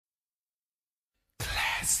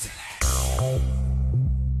I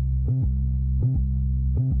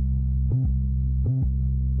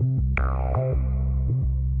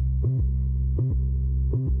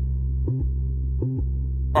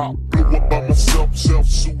blew up by myself,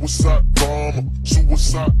 suicide bomber,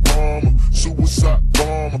 suicide bomber, suicide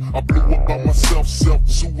bomber. I blew up by myself,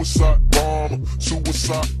 suicide bomber,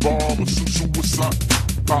 suicide bomber, suicide.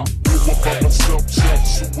 I blew up by myself,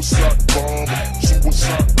 suicide bomber,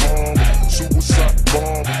 suicide bomber, suicide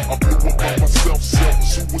bomber. I blew up by myself,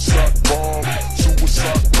 suicide bomber,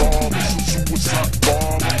 suicide bomber, suicide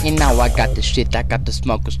bomber. You know I got the shit, I got the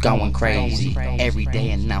smokers going crazy. Every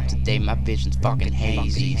day and now today my vision's fucking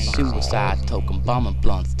hazy. Suicide token, bombing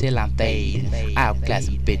blunts till I'm fading.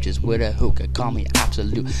 Outclassing bitches with a hookah, call me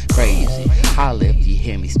absolute crazy. Holla if you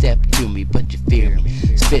hear me, step to me but you fear me.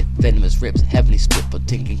 Spit venomous rips, heavenly spit for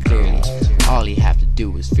thinking clearly. All you have to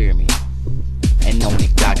do is fear me, and only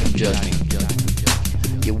God can judge me.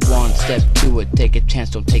 You one step to it, take a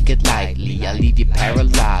chance, don't take it lightly. I leave you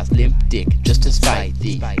paralyzed, limp dick, just to spite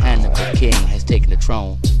thee. Hannibal King has taken the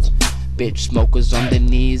throne. Bitch smokers on their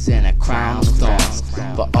knees and a crown of thorns.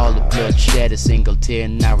 For all the bloodshed, a single tear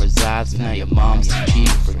now resides. Now your mom's the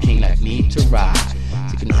chief for a king like me to ride.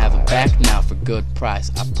 So you can have it back now for good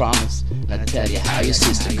price, I promise. And I'll tell you how your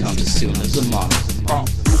sister comes as soon as the morning. I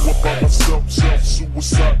blew up by myself,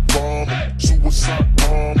 suicide bomber, suicide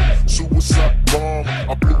bomber, suicide bomber.